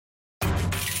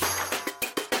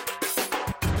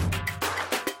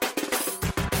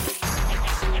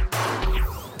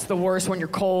the worst when you're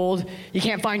cold, you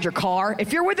can't find your car.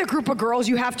 If you're with a group of girls,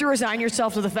 you have to resign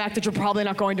yourself to the fact that you're probably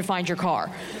not going to find your car.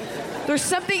 There's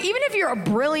something, even if you're a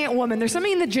brilliant woman, there's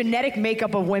something in the genetic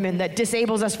makeup of women that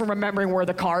disables us from remembering where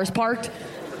the car is parked.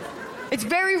 It's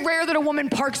very rare that a woman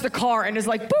parks the car and is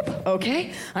like, boop,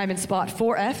 okay, I'm in spot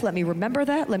 4F, let me remember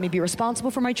that, let me be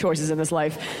responsible for my choices in this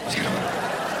life.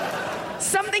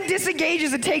 Something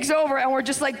disengages, it takes over, and we're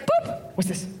just like, boop, what's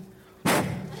this?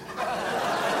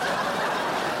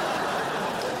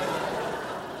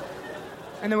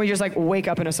 And then we just like wake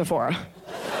up in a Sephora.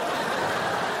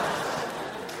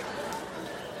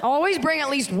 I'll always bring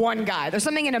at least one guy. There's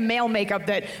something in a male makeup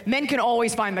that men can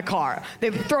always find the car.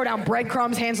 They throw down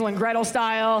breadcrumbs, Hansel and Gretel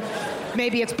style.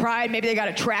 Maybe it's pride, maybe they got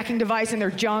a tracking device in their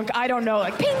junk. I don't know,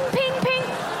 like ping, ping, ping.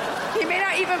 He may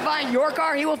not even find your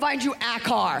car, he will find you a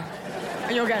car.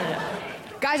 And you'll get it.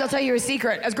 Guys, I'll tell you a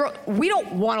secret. As girls, we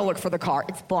don't want to look for the car.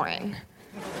 It's boring.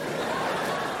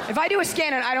 If I do a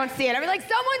scan and I don't see it, I'll be like,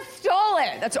 someone stole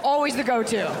it. That's always the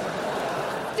go-to.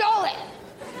 Stole it.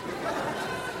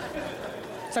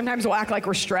 Sometimes we'll act like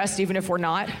we're stressed even if we're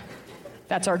not.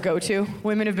 That's our go-to.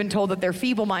 Women have been told that they're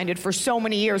feeble-minded for so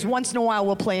many years. Once in a while,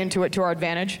 we'll play into it to our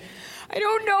advantage. I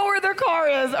don't know where the car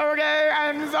is, okay?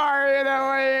 I'm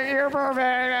sorry, you're perfect.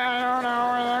 I don't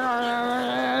know where the car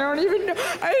is.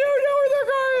 I don't know where the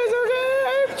car is, okay?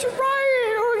 I'm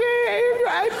trying, okay?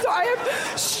 I am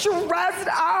stressed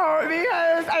out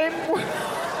because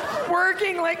I'm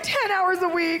working like 10 hours a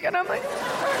week, and I'm like...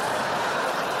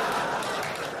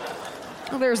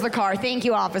 Oh, there's the car. Thank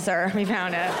you, officer. We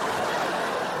found it.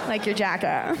 Like your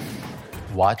jacket.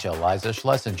 Watch Iliza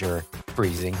Shlesinger,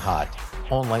 Freezing Hot,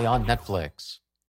 only on Netflix.